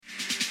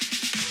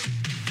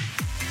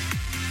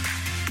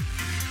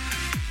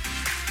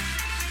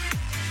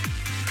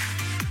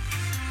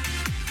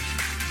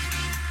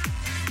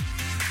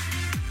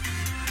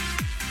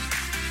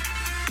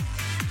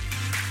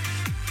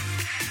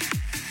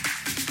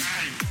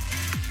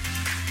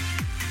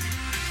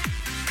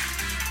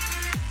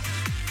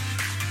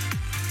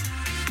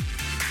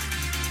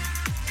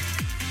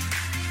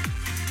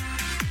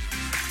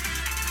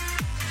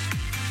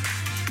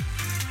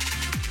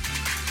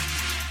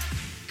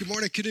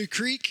morning, Canoe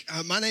Creek.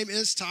 My name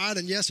is Todd,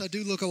 and yes, I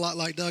do look a lot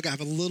like Doug. I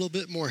have a little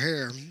bit more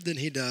hair than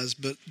he does,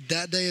 but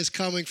that day is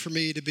coming for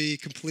me to be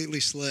completely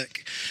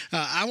slick.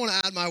 I want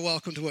to add my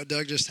welcome to what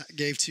Doug just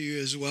gave to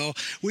you as well.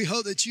 We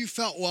hope that you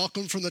felt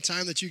welcome from the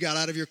time that you got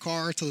out of your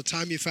car to the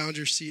time you found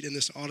your seat in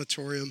this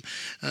auditorium.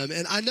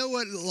 And I know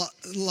what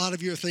a lot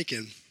of you are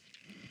thinking.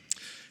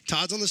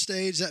 Todd's on the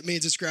stage, that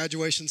means it's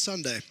graduation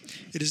Sunday.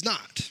 It is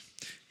not.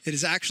 It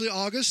is actually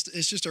August.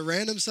 It's just a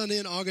random Sunday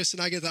in August,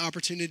 and I get the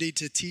opportunity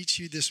to teach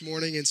you this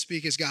morning and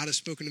speak as God has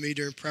spoken to me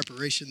during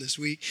preparation this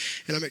week,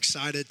 and I'm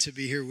excited to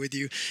be here with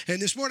you.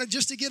 And this morning,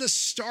 just to get us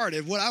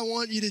started, what I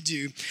want you to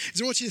do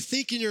is I want you to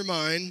think in your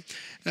mind,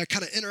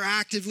 kind of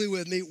interactively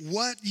with me,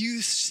 what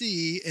you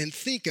see and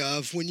think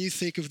of when you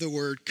think of the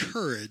word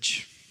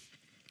courage.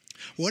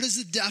 What is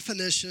the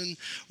definition?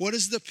 What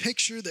is the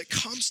picture that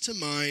comes to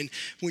mind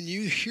when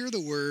you hear the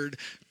word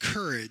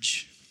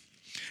courage?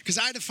 Because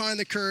I define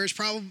the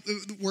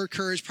word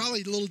courage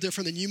probably a little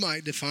different than you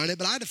might define it,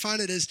 but I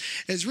define it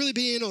as really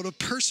being able to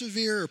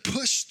persevere or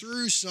push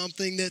through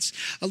something that's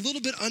a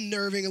little bit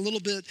unnerving, a little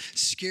bit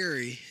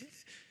scary.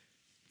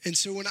 And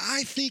so when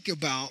I think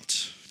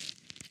about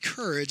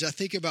courage, I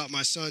think about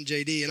my son,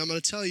 JD, and I'm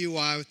going to tell you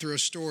why through a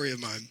story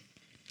of mine.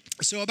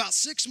 So about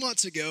 6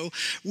 months ago,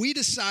 we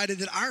decided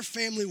that our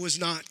family was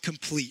not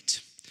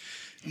complete.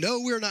 No,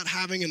 we're not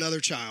having another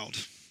child.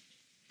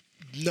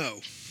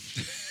 No.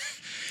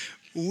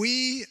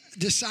 We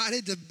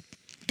decided to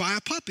buy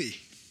a puppy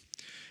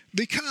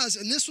because,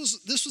 and this was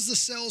the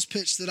sales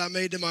pitch that I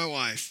made to my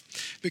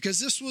wife, because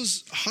this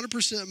was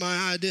 100%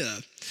 my idea.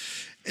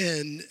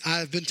 And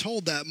I've been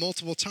told that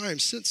multiple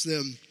times since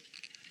then.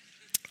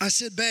 I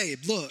said,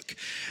 babe, look,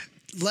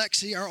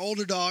 Lexi, our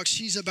older dog,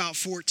 she's about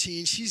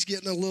 14. She's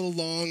getting a little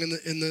long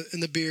in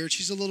the beard.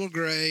 She's a little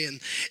gray.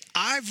 And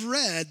I've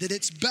read that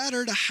it's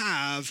better to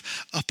have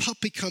a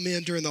puppy come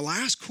in during the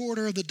last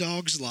quarter of the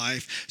dog's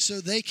life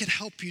so they can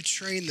help you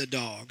train the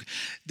dog.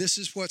 This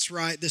is what's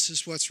right. This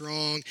is what's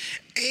wrong.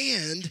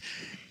 And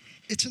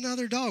it's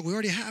another dog. We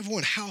already have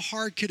one. How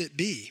hard could it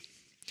be?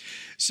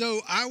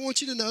 So I want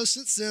you to know,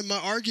 since then, my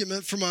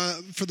argument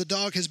for the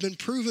dog has been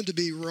proven to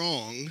be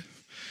wrong.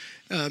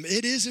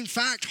 It is, in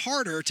fact,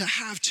 harder to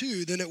have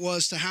two than it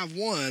was to have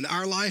one.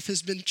 Our life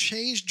has been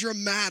changed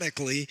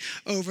dramatically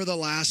over the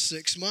last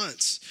 6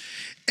 months.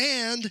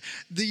 And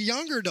the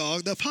younger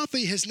dog, the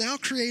puppy, has now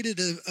created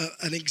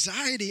an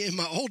anxiety in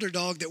my older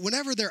dog that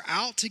whenever they're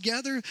out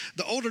together,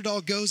 the older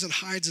dog goes and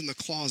hides in the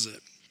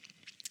closet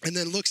and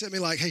then looks at me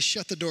like, hey,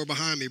 shut the door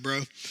behind me,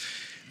 bro.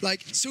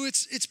 So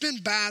it's been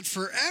bad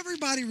for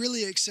everybody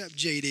really except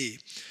JD.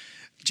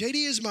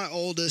 JD is my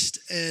oldest,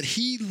 and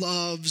he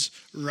loves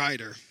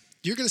Ryder.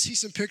 You're going to see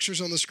some pictures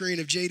on the screen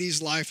of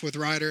JD's life with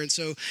Ryder. And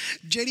so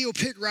JD will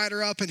pick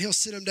Ryder up and he'll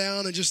sit him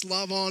down and just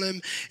love on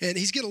him. And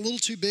he's getting a little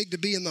too big to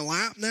be in the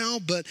lap now,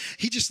 but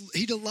he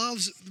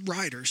loves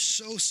Ryder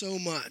so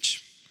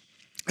much.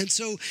 And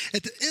so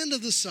at the end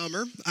of the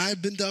summer, I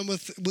had been done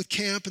with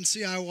camp and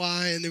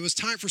CIY, and it was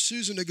time for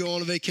Susan to go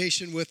on a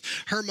vacation with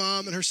her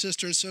mom and her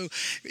sister. And so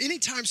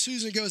anytime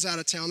Susan goes out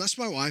of town, that's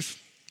my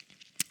wife,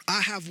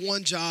 I have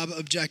one job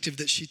objective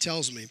that she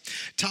tells me.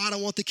 Todd, I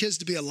want the kids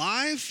to be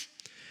alive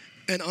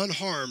and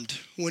unharmed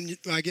when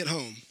I get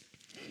home.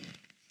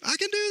 I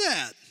can do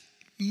that.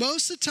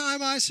 Most of the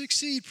time I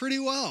succeed pretty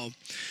well.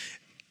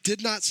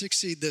 Did not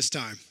succeed this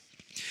time.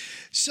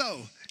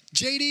 So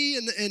JD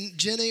and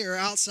Jenny are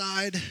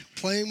outside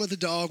playing with the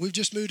dog. We've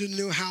just moved into a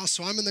new house,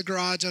 so I'm in the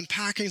garage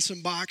unpacking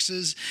some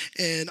boxes,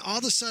 and all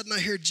of a sudden I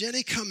hear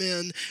Jenny come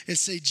in and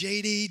say,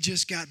 JD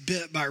just got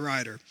bit by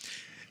Ryder.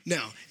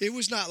 Now, it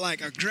was not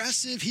like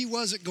aggressive. He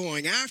wasn't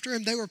going after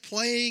him. They were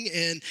playing,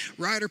 and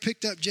Ryder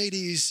picked up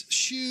JD's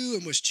shoe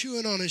and was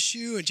chewing on his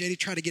shoe, and JD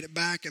tried to get it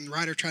back, and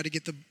Ryder tried to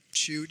get the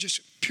shoe.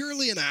 Just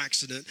purely an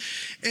accident.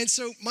 And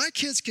so my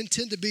kids can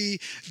tend to be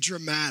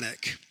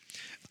dramatic.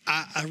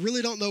 I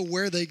really don't know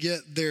where they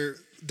get their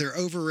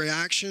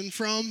overreaction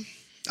from.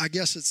 I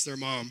guess it's their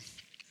mom.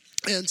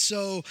 And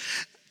so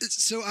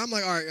I'm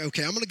like, all right,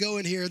 okay, I'm going to go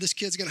in here. This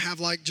kid's going to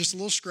have like just a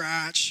little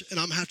scratch, and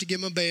I'm going to have to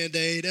give him a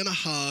Band-Aid and a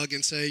hug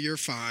and say, you're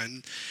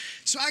fine.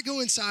 So I go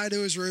inside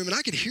to his room, and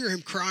I could hear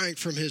him crying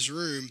from his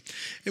room,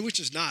 which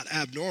is not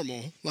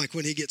abnormal, like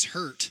when he gets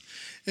hurt.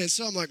 And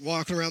so I'm like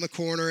walking around the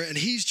corner, and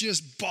he's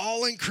just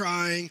bawling,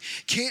 crying,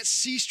 can't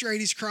see straight.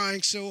 He's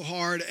crying so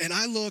hard. And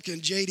I look,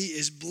 and JD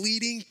is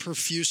bleeding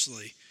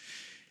profusely.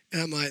 And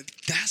I'm like,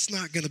 that's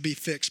not going to be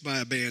fixed by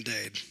a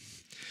Band-Aid.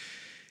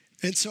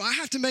 And so I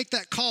have to make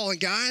that call. And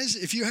guys,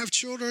 if you have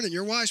children and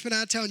your wife's been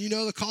out of town, you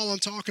know the call I'm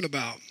talking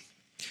about.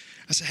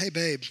 I said, hey,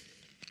 babe,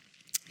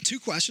 2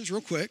 questions real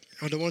quick.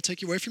 I don't want to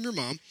take you away from your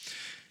mom.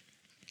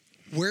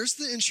 Where's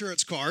the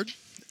insurance card?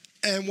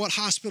 And what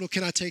hospital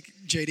can I take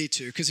JD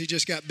to? Because he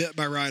just got bit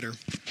by Ryder.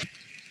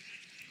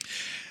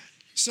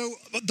 So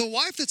the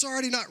wife that's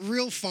already not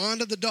real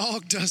fond of the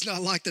dog does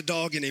not like the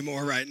dog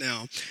anymore right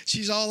now.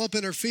 She's all up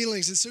in her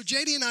feelings. And so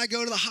JD and I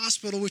go to the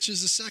hospital, which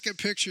is the second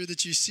picture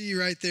that you see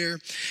right there.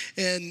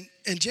 And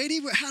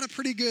JD had a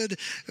pretty good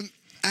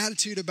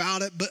attitude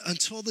about it, but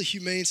until the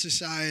Humane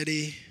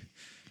Society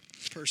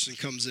person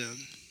comes in.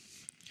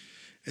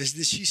 As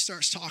she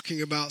starts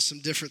talking about some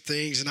different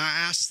things, and I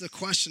asked the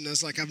question, I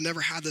was like, I've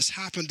never had this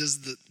happen. Does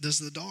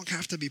the dog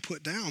have to be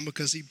put down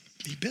because he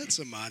bit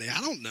somebody?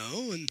 I don't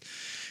know. And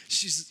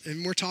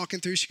we're talking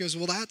through. She goes,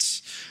 well,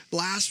 that's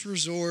last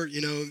resort.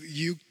 You know,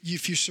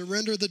 if you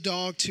surrender the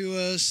dog to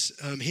us,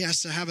 he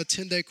has to have a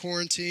 10-day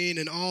quarantine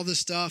and all this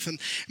stuff. And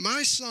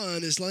my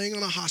son is laying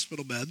on a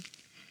hospital bed,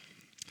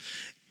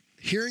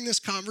 hearing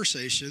this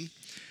conversation.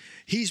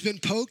 He's been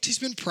poked, he's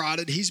been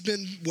prodded, he's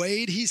been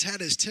weighed, he's had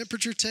his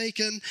temperature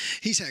taken,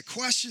 he's had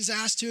questions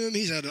asked to him,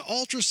 he's had an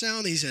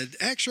ultrasound, he's had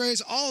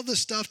x-rays, all of this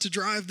stuff to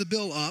drive the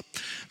bill up.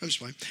 I'm just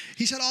playing.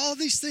 He's had all of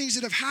these things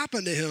that have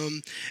happened to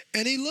him,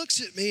 and he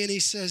looks at me and he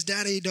says,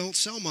 Daddy, don't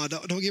sell my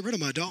dog, don't get rid of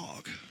my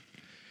dog.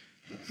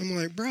 I'm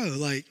like, bro,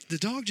 like, the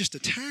dog just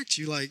attacked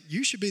you. Like,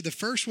 you should be the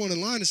first one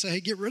in line to say, hey,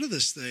 get rid of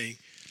this thing.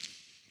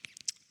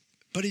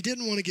 But he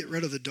didn't want to get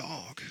rid of the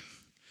dog.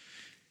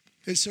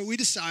 And so we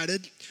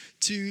decided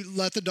to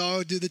let the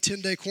dog do the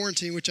 10-day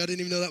quarantine, which I didn't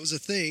even know that was a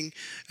thing,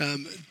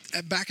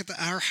 back at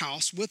our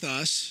house with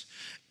us.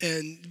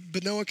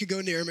 But no one could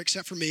go near him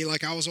except for me.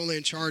 Like, I was only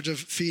in charge of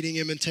feeding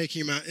him and taking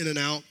him out, in and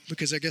out,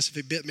 because I guess if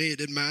he bit me, it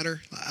didn't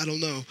matter. I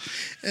don't know.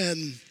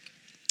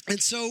 And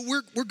so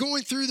we're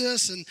going through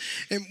this, and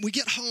we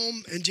get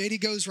home, and JD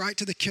goes right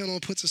to the kennel,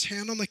 puts his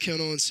hand on the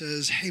kennel and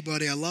says, hey,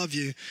 buddy, I love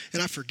you,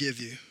 and I forgive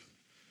you.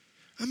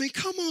 I mean,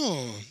 come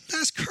on.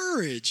 That's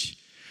courage.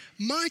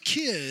 My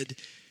kid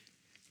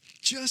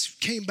just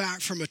came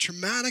back from a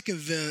traumatic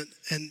event,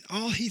 and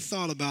all he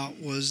thought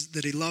about was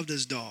that he loved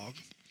his dog.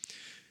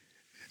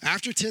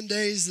 After 10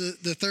 days,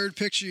 the third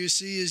picture you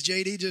see is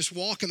JD just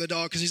walking the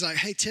dog because he's like,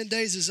 hey, 10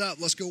 days is up.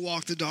 Let's go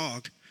walk the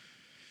dog.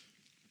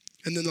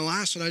 And then the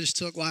last one I just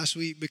took last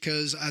week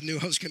because I knew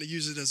I was going to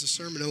use it as a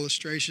sermon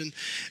illustration.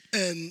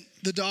 And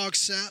the dog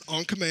sat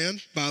on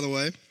command, by the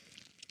way.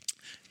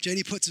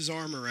 JD puts his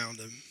arm around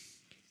him,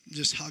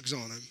 just hugs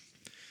on him.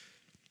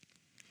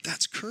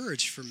 That's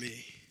courage for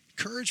me.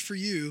 Courage for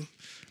you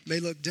may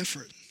look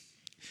different.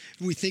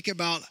 We think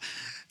about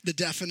the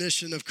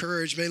definition of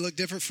courage may look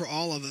different for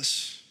all of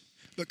us.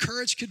 But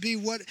courage could be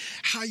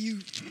how you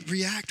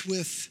react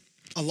with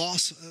a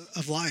loss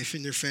of life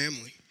in your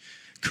family.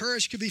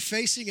 Courage could be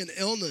facing an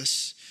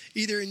illness,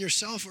 either in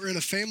yourself or in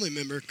a family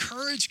member.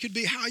 Courage could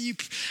be how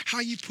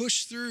you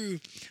push through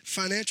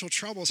financial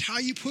troubles, how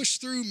you push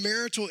through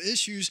marital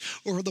issues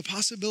or the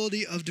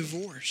possibility of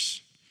divorce.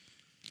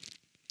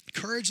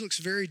 Courage looks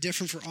very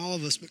different for all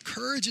of us, but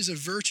courage is a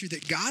virtue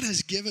that God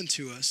has given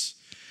to us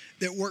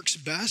that works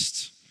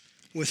best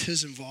with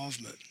his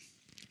involvement.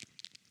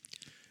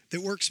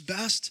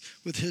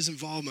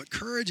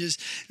 Courage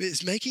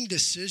is making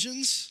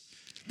decisions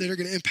that are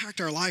going to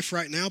impact our life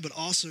right now, but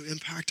also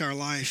impact our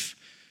life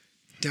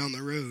down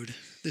the road.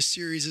 This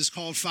series is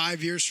called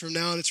 5 Years From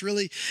Now, and it's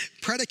really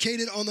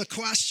predicated on the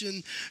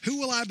question, who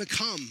will I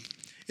become?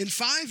 In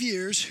 5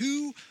 years,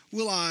 who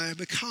will I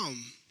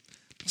become?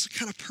 What's the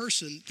kind of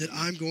person that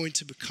I'm going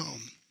to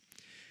become?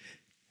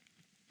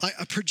 Like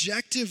a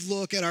projective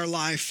look at our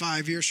life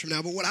 5 years from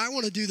now. But what I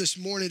want to do this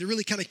morning to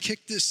really kind of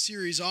kick this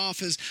series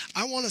off is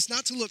I want us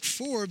not to look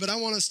forward, but I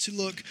want us to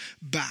look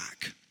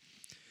back.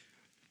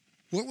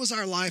 What was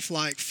our life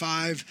like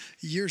 5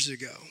 years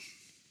ago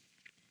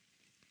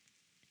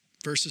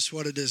versus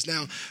what it is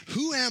now?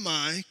 Who am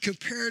I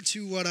compared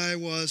to what I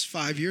was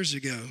 5 years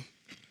ago?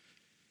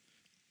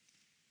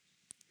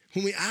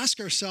 When we ask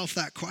ourselves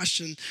that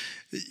question,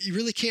 you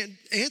really can't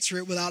answer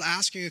it without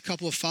asking a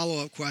couple of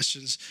follow-up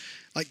questions.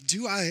 Like,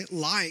 do I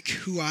like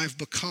who I've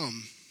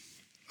become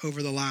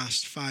over the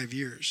last 5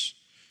 years?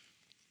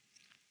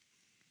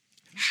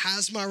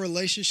 Has my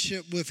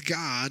relationship with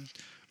God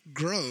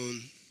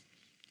grown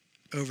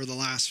over the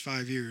last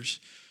 5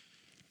 years?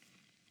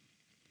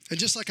 And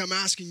just like I'm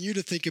asking you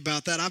to think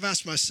about that, I've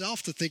asked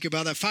myself to think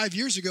about that. 5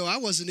 years ago, I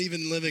wasn't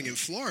even living in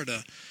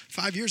Florida.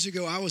 5 years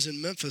ago, I was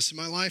in Memphis.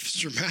 My life is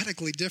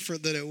dramatically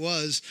different than it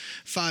was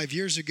 5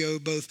 years ago,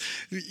 both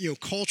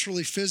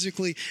culturally,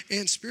 physically,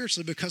 and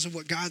spiritually, because of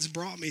what God's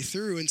brought me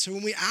through. And so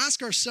when we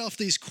ask ourselves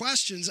these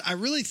questions, I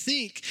really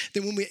think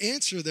that when we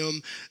answer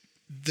them,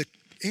 the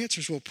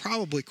answers will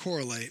probably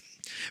correlate.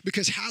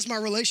 Because has my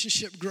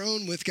relationship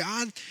grown with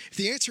God? If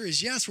the answer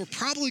is yes, we're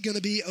probably going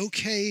to be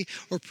okay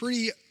or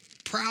pretty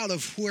proud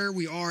of where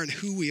we are and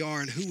who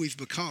we've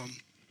become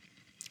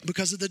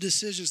because of the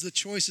decisions, the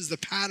choices, the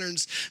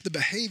patterns, the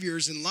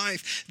behaviors in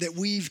life that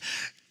we've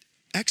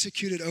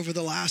executed over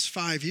the last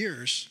 5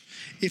 years.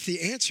 If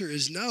the answer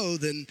is no,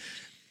 then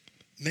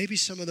maybe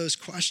some of those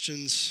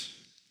questions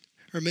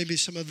or maybe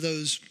some of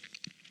those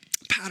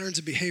patterns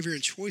of behavior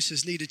and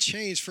choices need to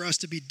change for us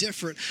to be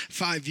different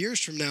 5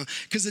 years from now.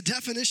 Because the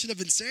definition of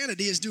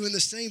insanity is doing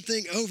the same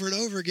thing over and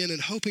over again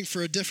and hoping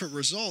for a different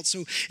result.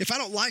 So if I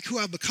don't like who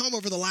I've become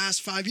over the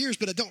last 5 years,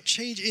 but I don't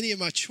change any of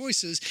my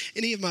choices,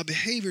 any of my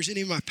behaviors, any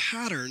of my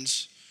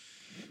patterns,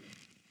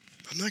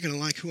 I'm not going to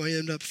like who I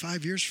end up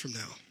 5 years from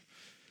now.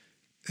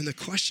 And the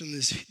question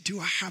is,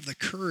 do I have the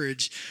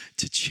courage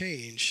to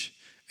change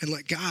and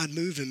let God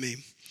move in me?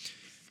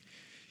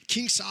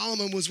 King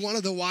Solomon was one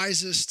of the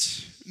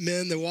wisest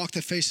men that walked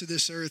the face of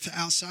this earth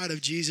outside of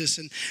Jesus.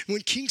 And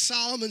when King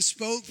Solomon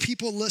spoke,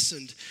 people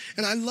listened.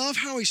 And I love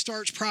how he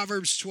starts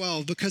Proverbs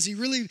 12 because he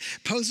really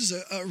poses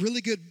a really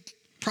good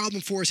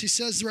problem for us. He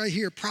says right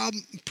here,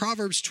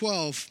 Proverbs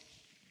 12,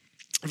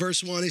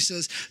 verse 1, he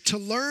says, "To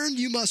learn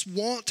you must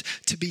want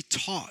to be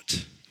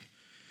taught.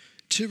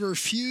 To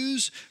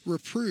refuse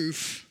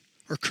reproof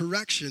or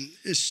correction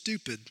is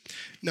stupid."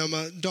 Now,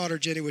 my daughter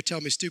Jenny would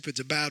tell me stupid's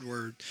a bad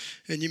word,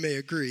 and you may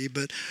agree,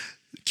 but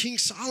King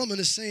Solomon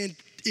is saying,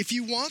 if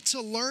you want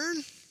to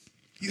learn,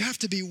 you have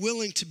to be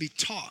willing to be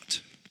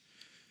taught.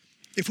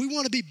 If we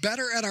want to be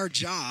better at our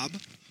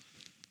job,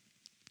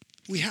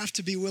 we have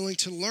to be willing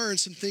to learn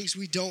some things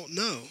we don't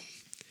know.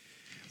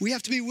 We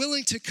have to be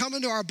willing to come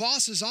into our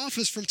boss's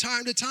office from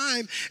time to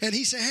time and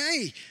he say,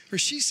 hey, or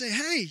she say,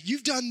 hey,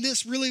 you've done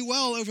this really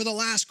well over the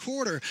last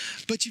quarter,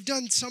 but you've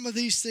done some of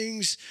these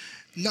things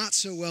not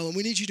so well, and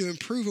we need you to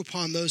improve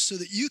upon those so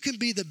that you can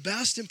be the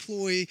best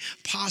employee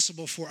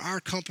possible for our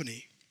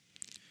company.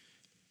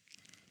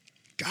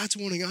 God's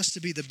wanting us to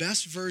be the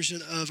best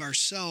version of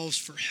ourselves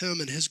for him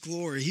and his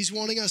glory. He's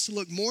wanting us to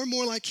look more and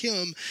more like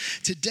him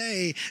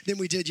today than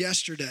we did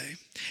yesterday.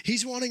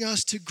 He's wanting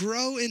us to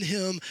grow in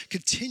him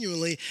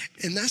continually.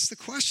 And that's the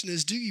question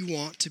is, do you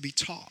want to be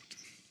taught?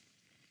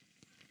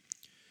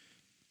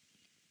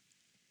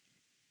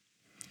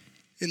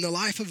 In the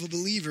life of a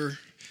believer,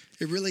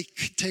 it really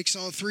takes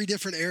on three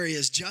different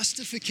areas.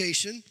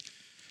 Justification,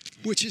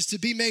 which is to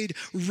be made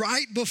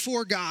right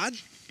before God.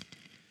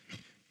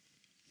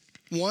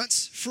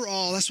 Once for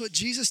all. That's what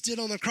Jesus did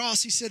on the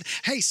cross. He said,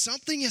 hey,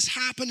 something has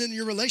happened in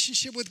your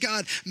relationship with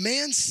God.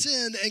 Man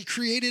sinned and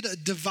created a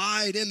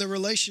divide in the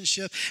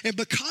relationship. And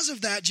because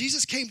of that,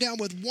 Jesus came down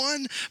with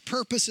one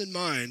purpose in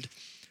mind,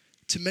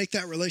 to make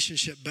that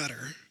relationship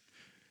better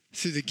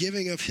through the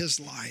giving of his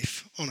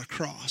life on a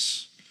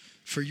cross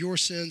for your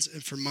sins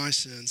and for my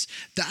sins.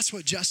 That's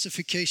what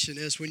justification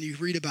is when you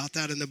read about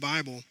that in the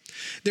Bible.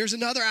 There's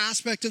another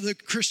aspect of the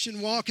Christian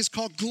walk. It's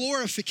called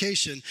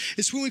glorification.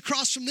 It's when we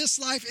cross from this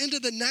life into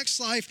the next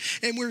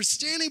life and we're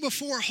standing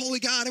before a holy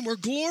God and we're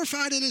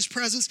glorified in his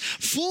presence,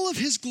 full of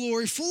his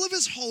glory, full of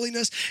his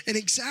holiness, and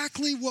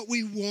exactly what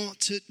we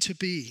want it to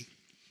be.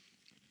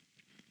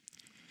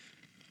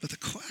 But the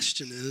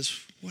question is,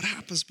 what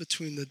happens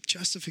between the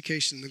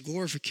justification and the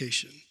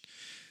glorification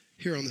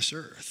here on this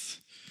earth?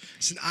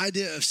 It's an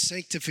idea of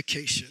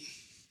sanctification.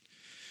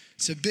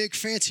 It's a big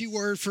fancy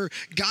word for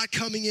God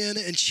coming in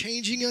and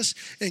changing us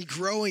and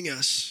growing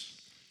us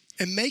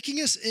and making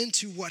us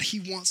into what he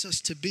wants us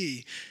to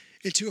be,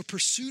 into a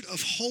pursuit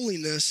of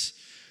holiness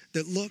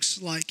that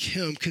looks like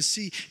him. Because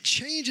see,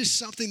 change is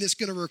something that's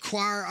going to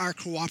require our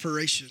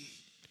cooperation.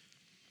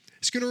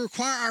 It's going to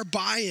require our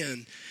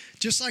buy-in.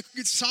 Just like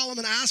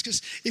Solomon asked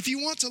us, if you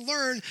want to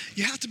learn,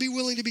 you have to be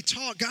willing to be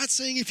taught. God's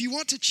saying, if you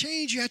want to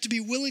change, you have to be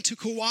willing to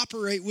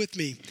cooperate with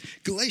me.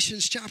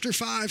 Galatians chapter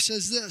 5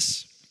 says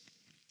this.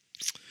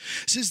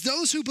 It says,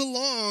 those who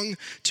belong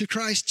to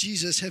Christ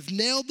Jesus have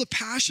nailed the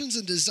passions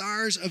and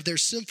desires of their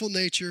sinful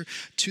nature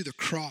to the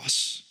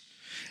cross.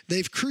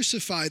 They've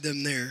crucified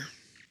them there.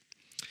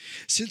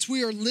 Since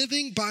we are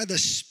living by the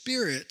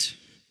Spirit,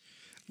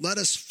 let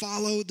us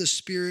follow the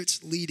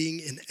Spirit's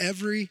leading in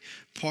every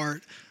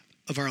part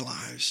of our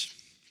lives.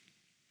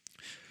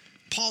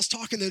 Paul's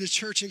talking to the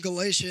church in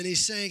Galatia and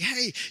he's saying,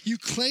 hey, you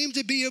claim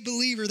to be a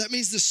believer. That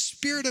means the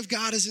Spirit of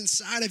God is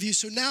inside of you.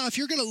 So now if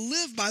you're going to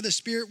live by the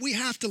Spirit, we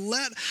have to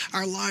let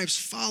our lives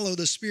follow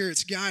the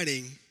Spirit's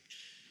guiding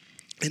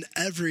in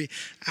every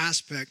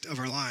aspect of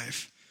our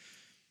life.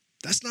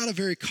 That's not a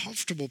very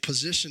comfortable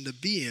position to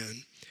be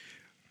in,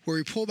 where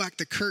we pull back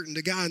the curtain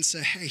to God and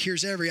say, hey,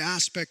 here's every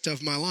aspect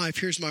of my life.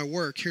 Here's my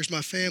work. Here's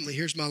my family.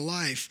 Here's my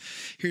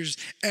life. Here's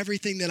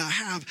everything that I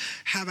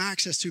have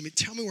access to.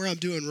 Tell me where I'm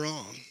doing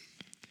wrong.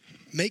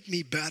 Make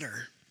me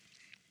better.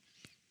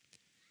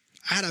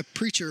 I had a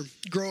preacher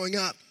growing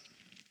up,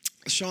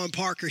 Sean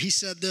Parker. He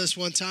said this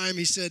one time.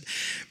 He said,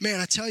 man,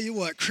 I tell you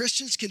what,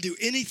 Christians can do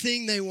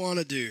anything they want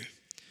to do.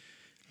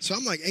 So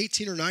I'm like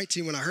 18 or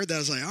 19 when I heard that. I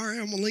was like, all right,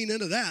 I'm going to lean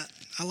into that.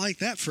 I like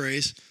that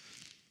phrase.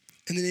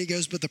 And then he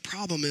goes, but the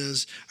problem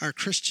is our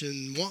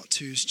Christian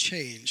want-tos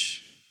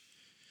change.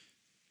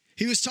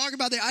 He was talking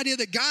about the idea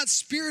that God's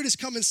Spirit has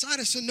come inside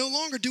us, and no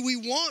longer do we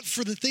want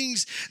for the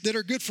things that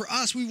are good for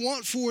us. We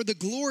want for the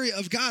glory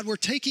of God. We're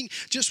taking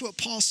just what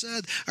Paul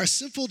said, our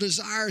sinful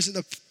desires and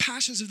the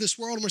passions of this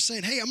world, and we're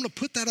saying, hey, I'm going to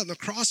put that on the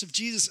cross of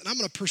Jesus, and I'm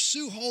going to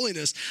pursue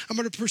holiness. I'm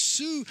going to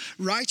pursue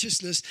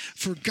righteousness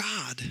for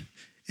God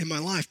in my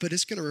life, but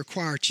it's going to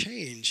require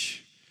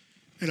change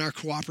in our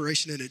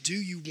cooperation in it. Do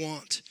you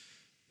want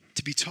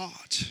to be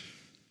taught?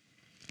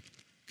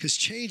 Because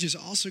change is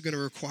also going to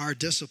require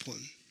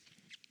discipline.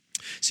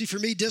 See, for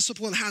me,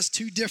 discipline has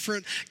two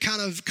different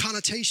kind of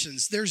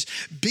connotations. There's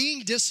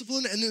being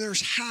disciplined, and then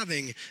there's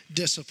having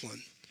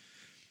discipline.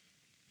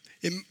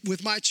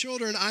 With my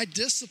children, I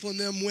discipline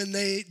them when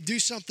they do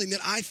something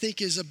that I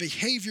think is a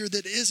behavior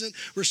that isn't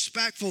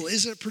respectful,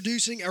 isn't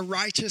producing a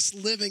righteous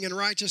living and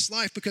righteous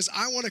life, because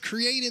I want to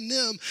create in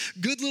them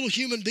good little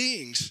human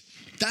beings.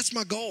 That's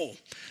my goal.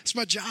 It's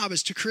my job,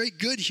 is to create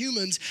good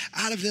humans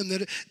out of them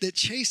that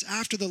chase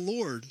after the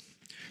Lord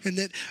and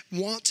that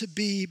want to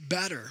be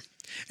better.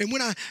 And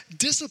when I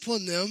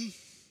discipline them,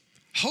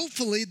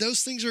 hopefully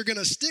those things are going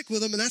to stick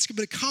with them, and that's going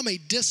to become a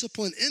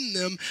discipline in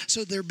them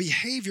so their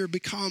behavior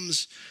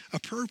becomes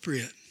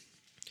appropriate.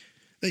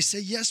 They say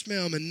yes,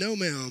 ma'am, and no,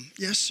 ma'am.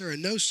 Yes, sir,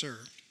 and no, sir.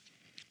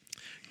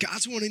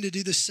 God's wanting to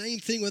do the same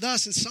thing with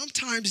us, and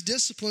sometimes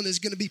discipline is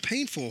going to be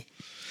painful.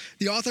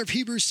 The author of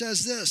Hebrews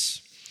says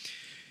this.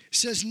 He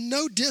says,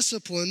 no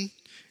discipline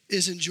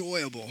is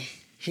enjoyable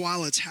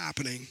while it's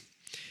happening.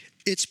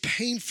 It's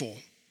painful.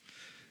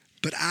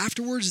 But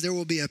afterwards, there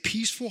will be a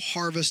peaceful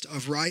harvest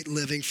of right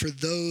living for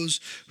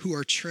those who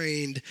are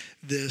trained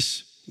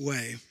this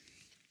way.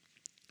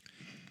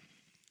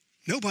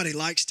 Nobody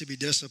likes to be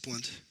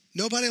disciplined.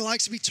 Nobody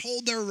likes to be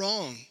told they're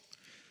wrong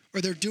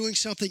or they're doing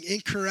something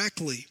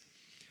incorrectly.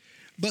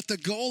 But the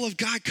goal of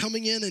God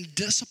coming in and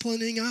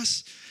disciplining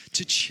us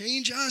to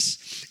change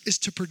us is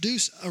to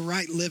produce a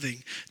right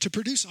living, to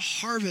produce a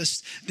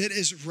harvest that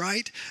is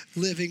right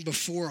living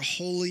before a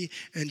holy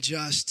and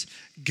just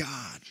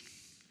God.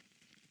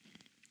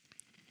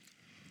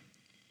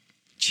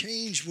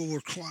 Change will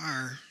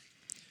require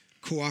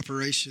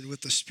cooperation with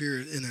the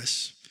Spirit in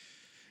us.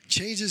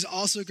 Change is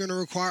also going to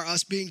require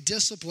us being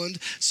disciplined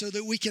so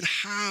that we can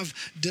have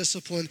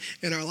discipline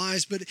in our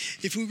lives. But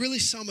if we really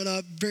sum it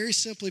up, very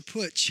simply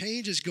put,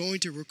 change is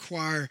going to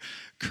require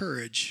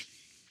courage.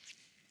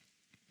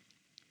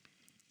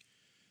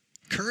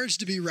 Courage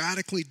to be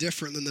radically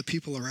different than the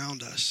people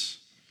around us.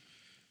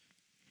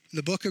 In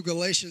the book of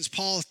Galatians,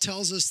 Paul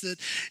tells us that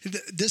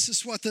this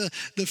is what the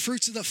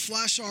fruits of the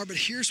flesh are, but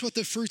here's what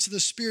the fruits of the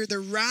Spirit, they're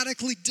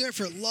radically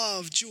different: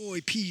 love,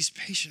 joy, peace,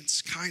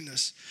 patience,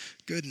 kindness,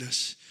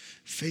 goodness,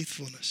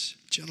 faithfulness,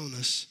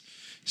 gentleness,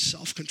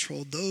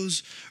 self-control.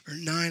 Those are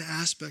 9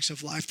 aspects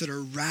of life that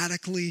are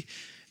radically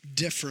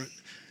different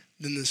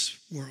than this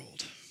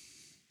world.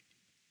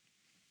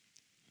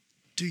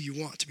 Do you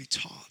want to be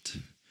taught?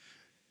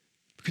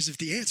 Because if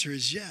the answer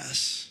is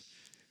yes,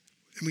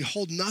 and we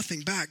hold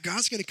nothing back,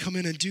 God's going to come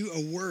in and do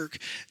a work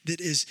that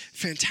is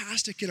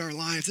fantastic in our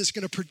life, that's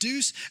going to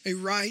produce a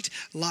right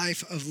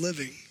life of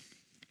living.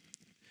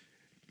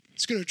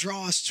 It's going to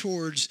draw us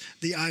towards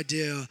the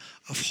idea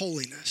of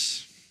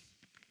holiness.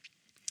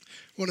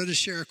 I wanted to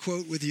share a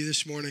quote with you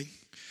this morning.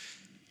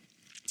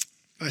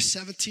 A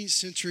 17th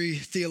century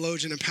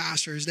theologian and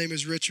pastor, his name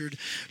is Richard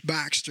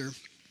Baxter.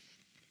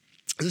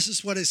 This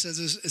is what it says.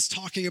 It's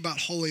talking about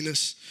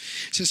holiness.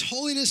 It says,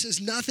 holiness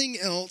is nothing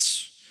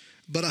else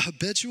but a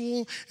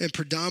habitual and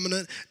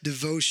predominant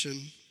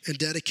devotion and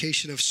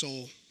dedication of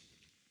soul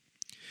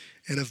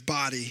and of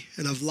body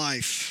and of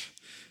life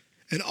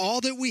and all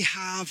that we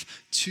have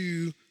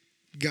to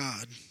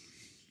God,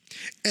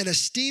 and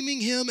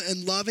esteeming him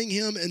and loving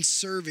him and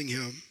serving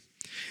him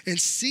and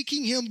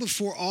seeking him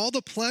before all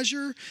the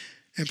pleasure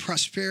and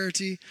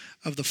prosperity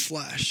of the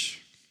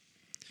flesh.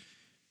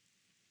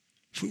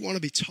 If we want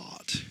to be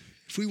taught,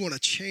 if we want to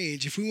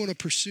change, if we want to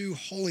pursue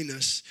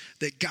holiness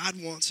that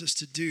God wants us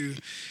to do,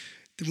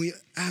 then we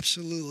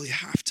absolutely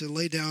have to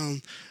lay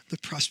down the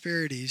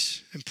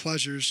prosperities and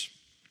pleasures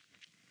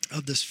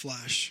of this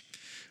flesh.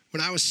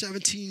 When I was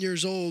 17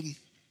 years old,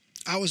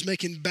 I was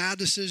making bad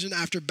decision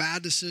after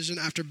bad decision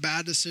after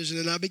bad decision,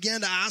 and I began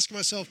to ask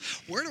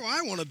myself, where do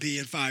I want to be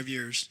in 5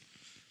 years?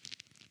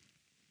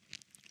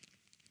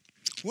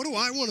 What do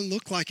I want to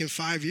look like in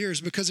 5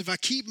 years? Because if I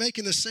keep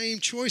making the same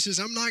choices,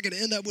 I'm not going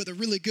to end up with a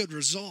really good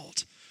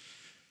result.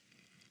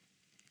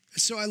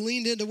 And so I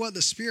leaned into what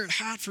the Spirit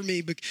had for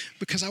me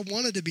because I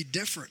wanted to be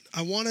different.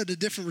 I wanted a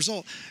different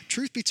result.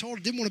 Truth be told,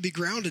 I didn't want to be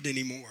grounded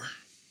anymore.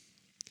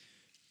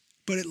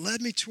 But it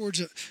led me towards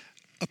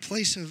a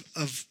place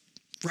of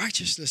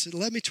righteousness. It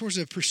led me towards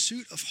a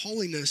pursuit of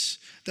holiness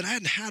that I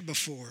hadn't had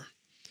before.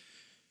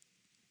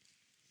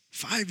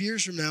 5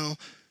 years from now,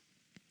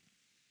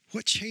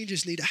 what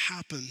changes need to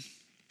happen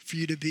for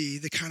you to be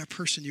the kind of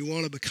person you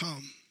want to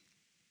become?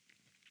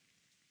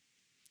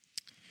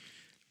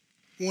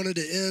 Wanted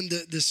to end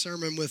this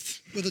sermon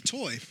with a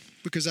toy,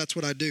 because that's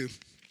what I do.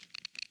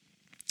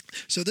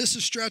 So this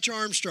is Stretch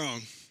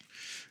Armstrong.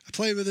 I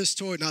played with this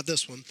toy, not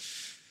this one,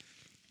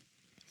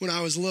 when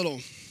I was little.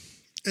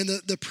 And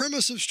the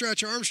premise of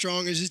Stretch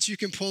Armstrong is that you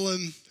can pull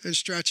him and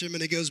stretch him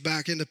and he goes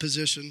back into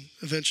position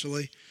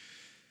eventually.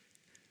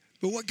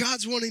 But what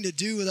God's wanting to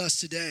do with us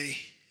today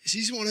is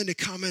he's wanting to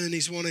come in and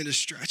he's wanting to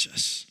stretch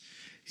us.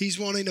 He's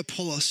wanting to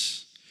pull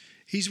us.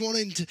 He's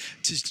wanting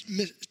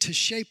to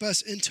shape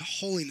us into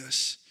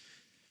holiness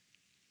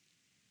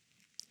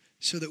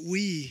so that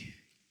we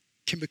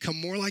can become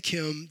more like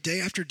him day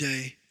after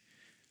day,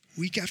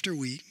 week after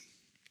week,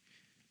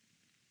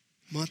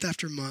 month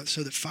after month,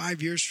 so that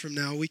 5 years from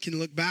now we can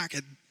look back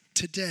at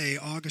today,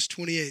 August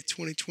 28th,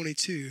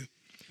 2022,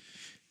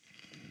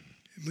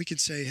 and we can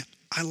say,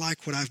 I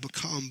like what I've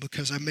become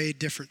because I made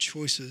different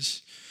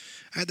choices.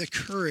 I had the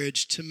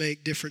courage to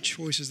make different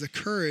choices, the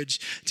courage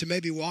to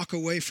maybe walk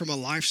away from a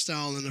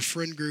lifestyle and a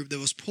friend group that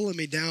was pulling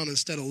me down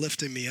instead of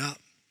lifting me up.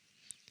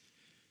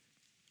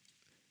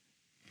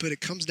 But it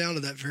comes down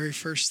to that very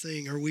first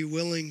thing. Are we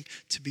willing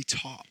to be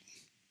taught?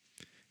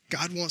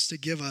 God wants to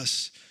give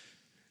us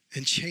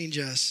and change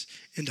us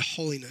into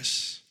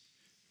holiness.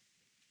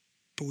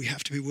 But we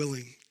have to be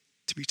willing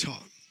to be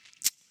taught.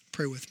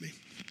 Pray with me.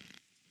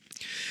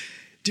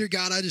 Dear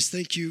God, I just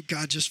thank you,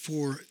 God, just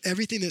for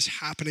everything that's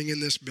happening in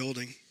this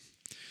building.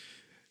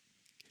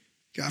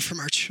 God, from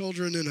our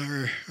children and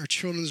our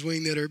children's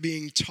wing that are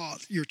being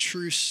taught your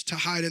truths to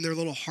hide in their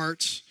little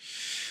hearts,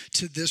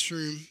 to this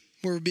room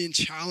where we're being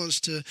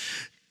challenged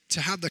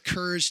to have the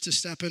courage to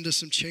step into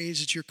some change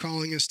that you're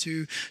calling us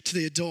to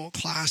the adult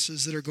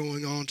classes that are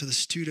going on, to the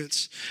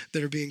students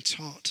that are being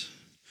taught.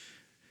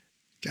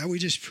 God, we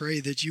just pray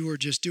that you are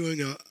just doing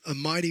a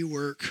mighty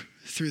work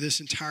through this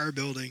entire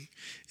building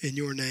in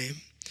your name.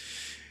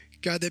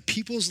 God, that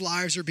people's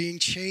lives are being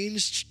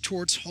changed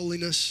towards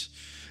holiness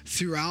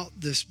throughout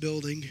this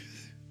building,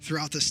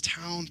 throughout this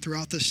town,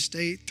 throughout this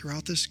state,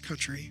 throughout this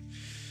country.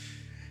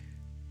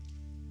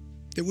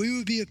 That we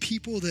would be a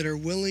people that are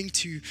willing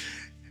to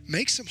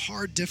make some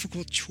hard,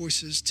 difficult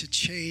choices to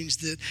change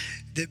that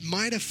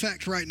might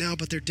affect right now,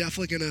 but they're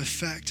definitely going to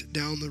affect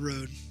down the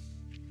road.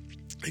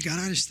 And God,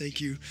 I just thank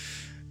you,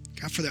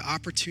 God, for the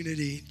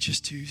opportunity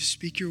just to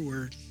speak your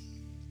word.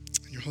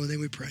 In your holy name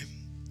we pray.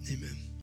 Amen.